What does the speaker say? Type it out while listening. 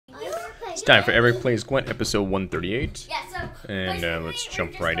It's time for Eric Plays Gwent, episode 138. And let's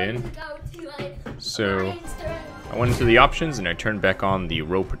jump right in. So, I went into the options and I turned back on the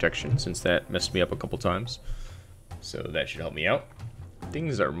row protection since that messed me up a couple times. So that should help me out.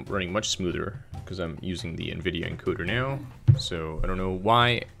 Things are running much smoother because I'm using the NVIDIA encoder now. So I don't know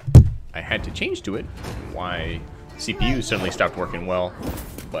why I had to change to it, why CPU suddenly stopped working well,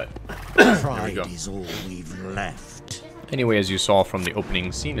 but there we go. Is all we've left. Anyway, as you saw from the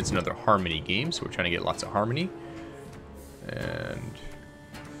opening scene, it's another Harmony game, so we're trying to get lots of Harmony. And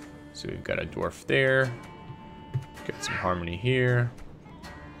so we've got a dwarf there, got some Harmony here.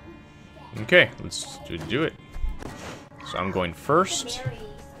 Okay, let's do it. So I'm going first.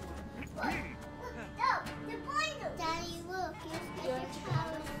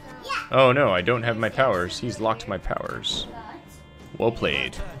 Oh no, I don't have my powers. He's locked my powers. Well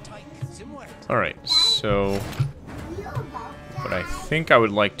played. Alright, so what I think I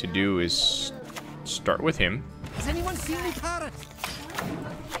would like to do is start with him. Has anyone seen me parrot?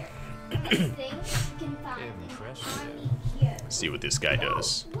 See what this guy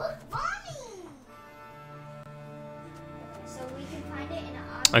does.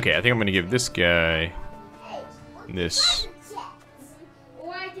 Okay, I think I'm gonna give this guy this.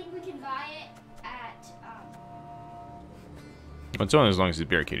 Or I think we can buy it at Well, it's only as long as it's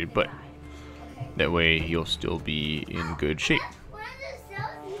barricaded, but that way he'll still be in good shape.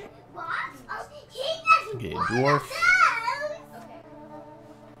 Okay, dwarf.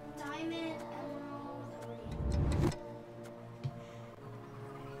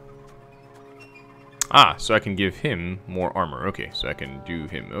 Ah, so I can give him more armor. Okay, so I can do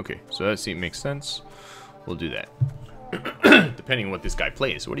him. Okay, so that makes sense. We'll do that. Depending on what this guy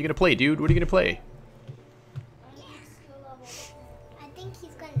plays. What are you gonna play, dude? What are you gonna play? I think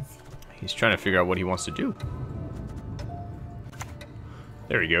he's gonna. He's trying to figure out what he wants to do.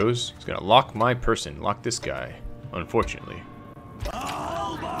 There he goes. He's gonna lock my person. Lock this guy. Unfortunately.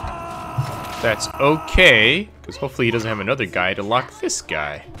 That's okay, because hopefully he doesn't have another guy to lock this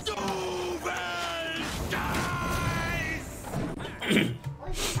guy.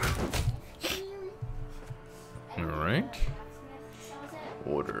 Alright.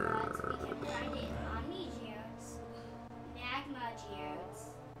 Order.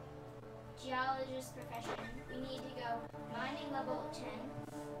 Geologist profession. We need to go mining level 10.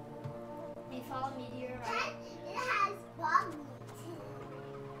 They follow meteorite. It has bomb.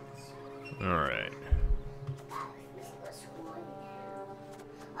 Alright.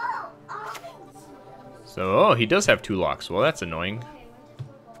 So, oh, he does have two locks. Well, that's annoying.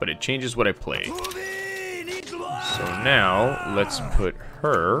 But it changes what I play. So now, let's put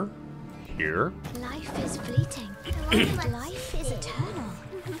her here. Life is fleeting. Life is eternal.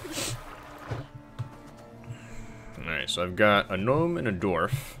 Alright, so I've got a gnome and a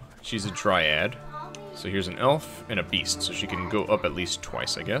dwarf. She's a dryad. So here's an elf and a beast. So she can go up at least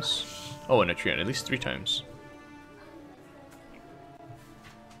twice, I guess. Oh, and a treant, at least 3 times.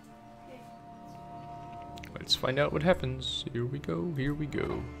 Let's find out what happens. Here we go, here we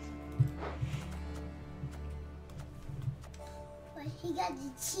go. But he got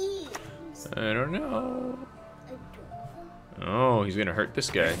the cheese. I don't know. Oh, he's gonna hurt this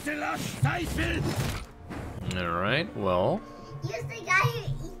guy. Alright, well. He's the guy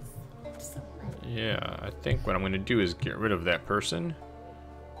who eats somebody. Yeah, I think what I'm gonna do is get rid of that person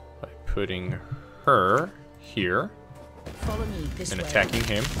by putting her here Follow me this and way. attacking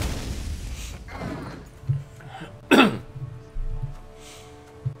him.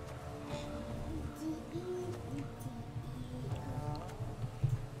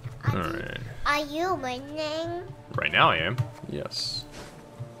 Alright. Are you winning? Right now I am. Yes.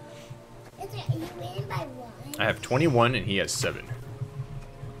 Are you winning by 1? I have 21 and he has 7.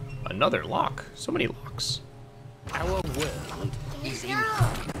 Another lock. So many locks. Our world is in.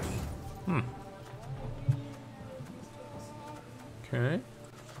 Okay.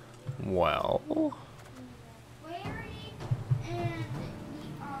 Well.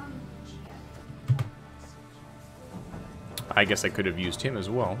 I guess I could have used him as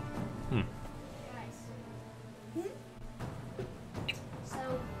well.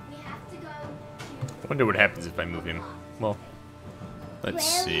 I wonder what happens if I move him. Well, let's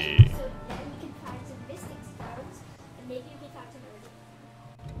see.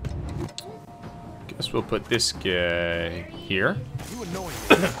 Guess we'll put this guy here. You annoy me.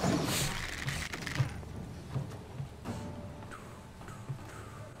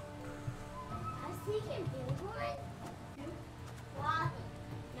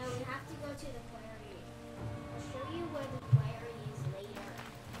 No, we have to go to the quarry. I'll show you where the quarry is later.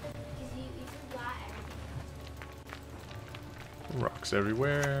 Because you forgot everything. Rocks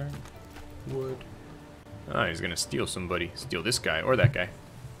everywhere. Wood. Ah, he's gonna steal somebody. Steal this guy or that guy.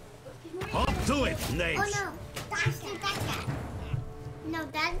 Up to it, Nace. Oh no, that's the bad guy. No,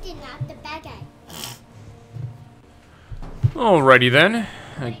 that's not the bad guy. Alrighty then. What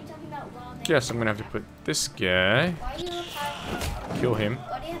are I you talking about, ramen? guess I'm gonna have to put this guy. Why do you have Kill him.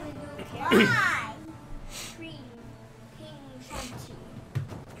 What do you have to do with carrots? Why? Cream. Pink kimchi.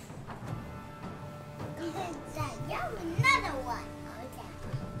 Yum, another one.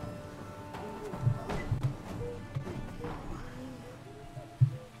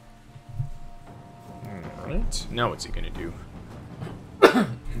 Alright. Now what's he gonna do?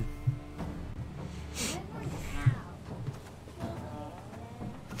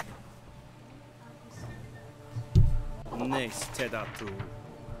 Nace Tedatu.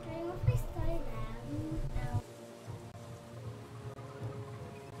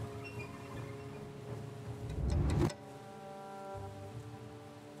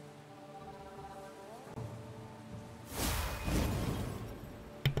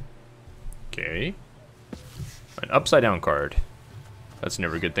 Okay. An upside down card. That's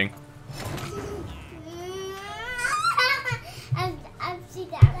never a good thing.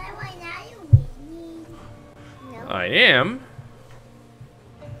 I am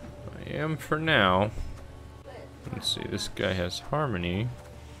for now. Let's see, this guy has harmony.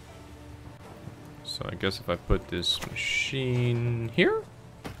 So I guess if I put this machine here.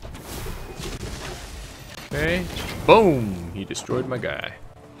 Okay. Boom! He destroyed my guy.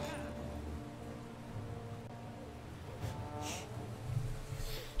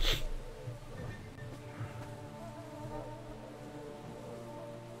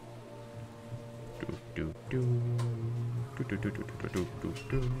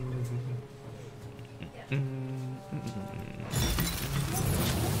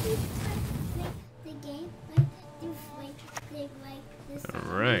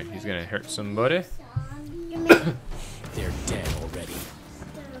 Alright, he's gonna hurt somebody. They're dead already.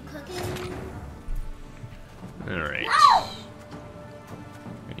 Alright. I'm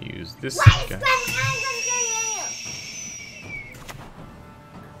gonna use this guy.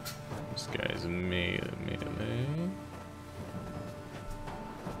 This guy's melee.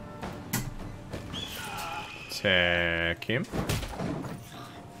 Attack him.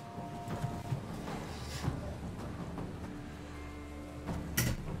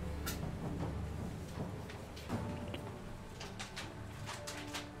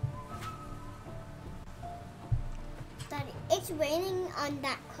 Daddy, it's raining on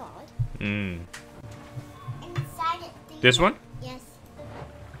that card. Hmm. Inside it. This one? Yes.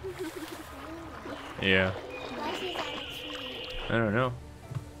 Yeah. Why is that actually? I don't know.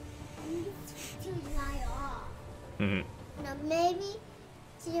 To dry off. Hmm. Now maybe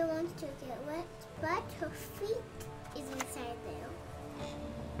she wants to get wet, but her feet is inside there.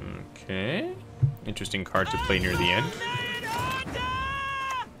 Okay. Interesting card to play near the end. I'm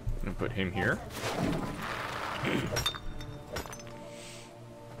gonna put him here.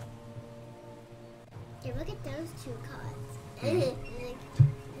 Okay, look at those two cards.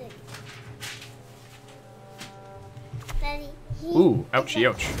 Daddy, Ooh, ouchie,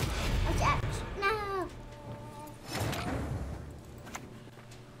 ouch. Ouch, ouch. No.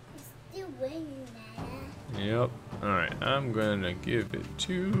 It's still raining, Nana. Yep. Alright, I'm gonna give it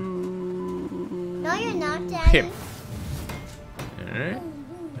to No, you're not, Daddy. him. Alright.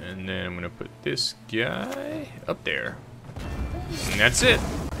 And then I'm gonna put this guy up there. And that's it.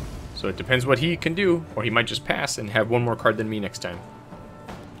 So it depends what he can do, or he might just pass and have one more card than me next time.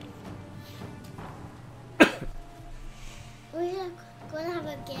 We're gonna have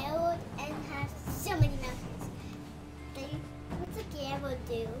a gale and have so many mountains. Daddy, what's a gale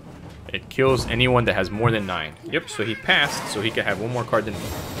do? It kills anyone that has more than 9. Yep, so he passed, so he could have one more card than me.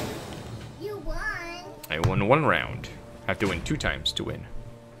 You won. I won 1 round. I have to win 2 times to win.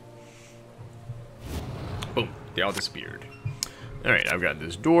 Boom, they all disappeared. Alright, I've got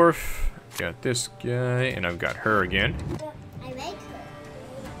this dwarf, got this guy, and I've got her again. I like her.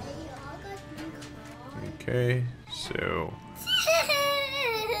 And you all got me cards. Okay, so...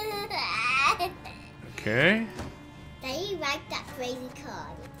 Okay. Daddy liked that crazy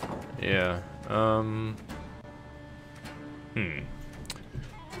card. Yeah,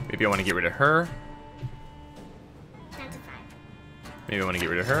 Maybe I want to get rid of her. That's a 5. Maybe I want to get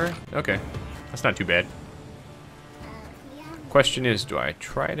rid of her. Okay, that's not too bad. Yeah. Question is, do I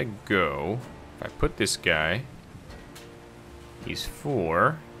try to go... If I put this guy... He's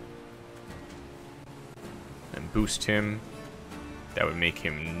 4. And boost him. That would make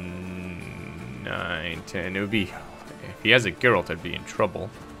him 9, 10. It would be... If he has a Geralt, I'd be in trouble.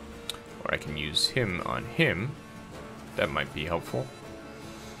 Or I can use him on him. That might be helpful.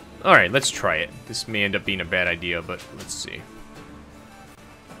 Alright, let's try it. This may end up being a bad idea, but let's see.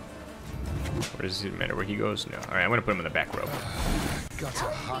 Where does it matter where he goes? No. Alright, I'm gonna put him in the back row. Got a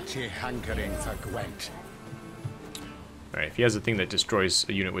hearty hankering for Gwent. Alright, if he has a thing that destroys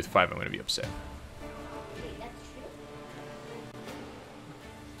a unit with 5, I'm gonna be upset. Wait, that's true?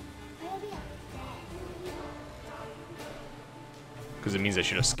 Why would be upset? Because it means I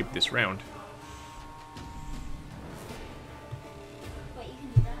should have skipped this round. Wait, you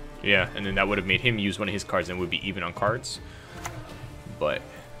can do that? Yeah, and then that would have made him use one of his cards and would be even on cards. But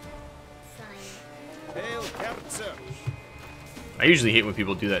Fine. Hail, Herzer. I usually hate when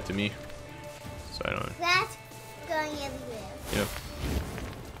people do that to me. So I don't know. That's going everywhere. Yep.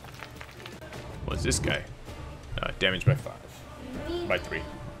 What's this guy? Damage by 5. By 3.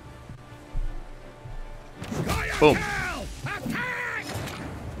 Boom.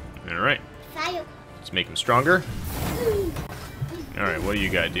 Alright. Fire. Let's make him stronger. Alright, what do you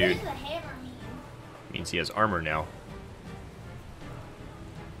got, What dude? does a hammer mean? Means he has armor now.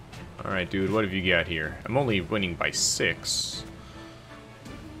 Alright, dude, what have you got here? I'm only winning by 6.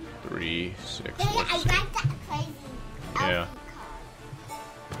 3, 6. I What's... got that crazy. Yeah.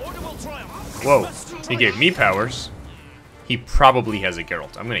 Audible triumph. Whoa, he gave me powers. He probably has a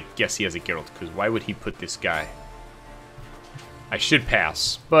Geralt. I'm gonna guess he has a Geralt, because why would he put this guy? I should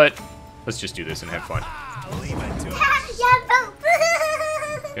pass, but let's just do this and have fun. Leave it to us.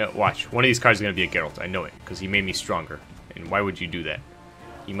 Yeah, watch. One of these cards is gonna be a Geralt. I know it, because he made me stronger. And why would you do that?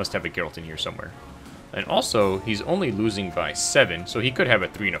 He must have a Geralt in here somewhere. And also, he's only losing by 7, so he could have a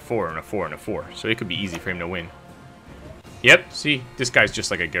 3 and a 4 and a 4 and a 4. So it could be easy for him to win. Yep, see? This guy's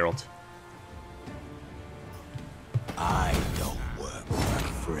just like a Geralt. I don't work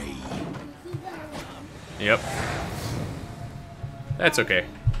for free. Yep. That's okay.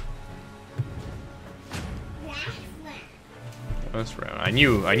 That's round. I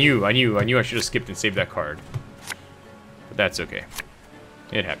knew I should have skipped and saved that card. But that's okay.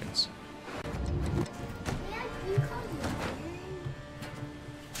 It happens.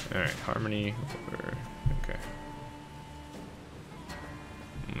 Alright, Harmony. Okay.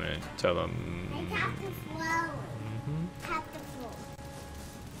 I'm gonna tell him. Tap the floor. Tap the floor.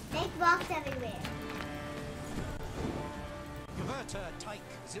 Make rocks everywhere. Gewerter Teig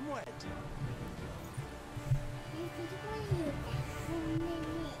Zimwed.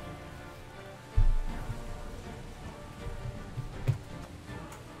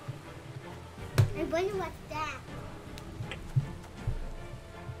 I wonder what's that.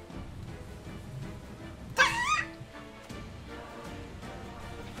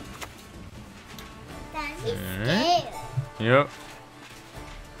 He's scared. Yep.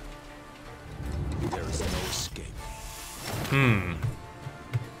 There is no escape. Hmm.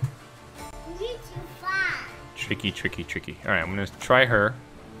 You're too far. Tricky, tricky, tricky. Alright, I'm gonna try her.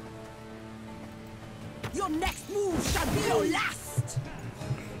 Your next move shall be your last.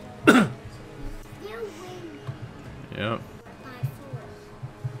 You win Yep. by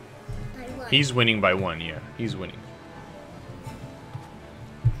 4. By 1. He's winning by 1, yeah. He's winning.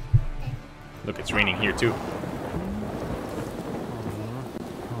 Look, it's raining here too.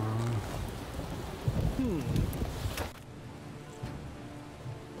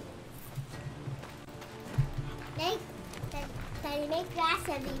 They make grass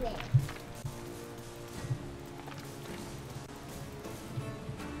everywhere.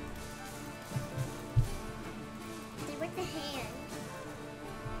 They with the hand.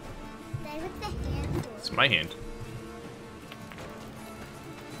 They with the hand. It's my hand.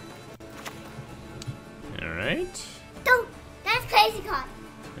 Alright. Don't. That's crazy card.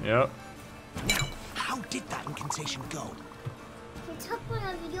 Yep. Now, how did that incantation go? You took one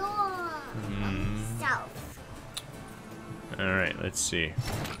of yourself. Alright, let's see.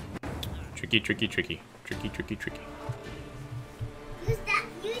 Tricky, tricky, tricky. Tricky, tricky, tricky. Use that.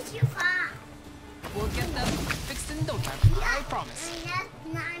 Use your car. We'll get them fixed in no time. I promise. And that's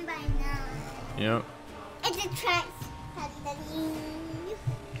 9 by 9. Yep. It's a track.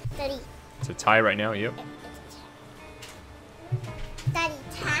 Daddy. It's a tie right now, yep. Daddy,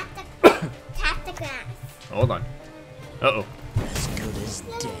 tap the grass. Hold on. Uh-oh. As good as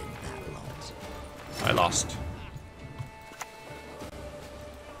dead, that lot. I lost.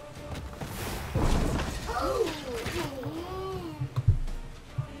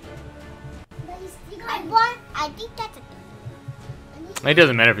 I think that's a. It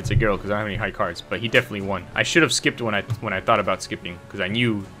doesn't matter if it's a girl because I don't have any high cards, but he definitely won. I should have skipped when I thought about skipping because I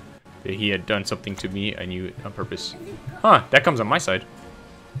knew that he had done something to me. I knew it on purpose. Huh, that comes on my side.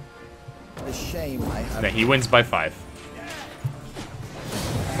 A shame I have. That he wins by 5.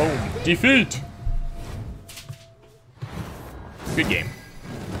 Boom. Defeat! Good game.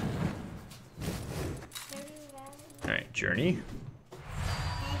 journey.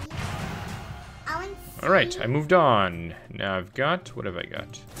 I want to Alright, I moved on. Now I've got... What have I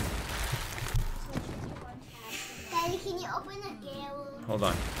got? Daddy, can you open the gale? Hold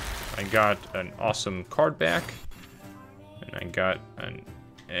on. I got an awesome card back. And I got an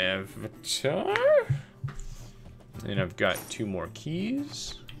avatar. And I've got 2 more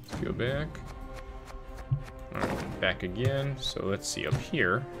keys. Let's go back. Alright, back again. So let's see up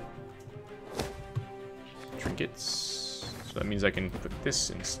here. Trinkets. So that means I can put this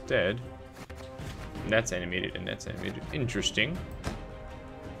instead. And that's animated and that's animated. Interesting.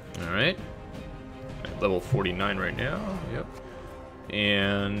 Alright. At level 49 right now. Yep.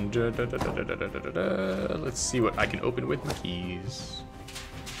 And let's see what I can open with my keys.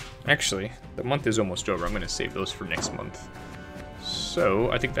 Actually, the month is almost over. I'm going to save those for next month.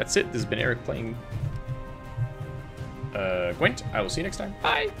 So, I think that's it. This has been Eric playing Gwent. I will see you next time.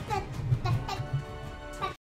 Bye!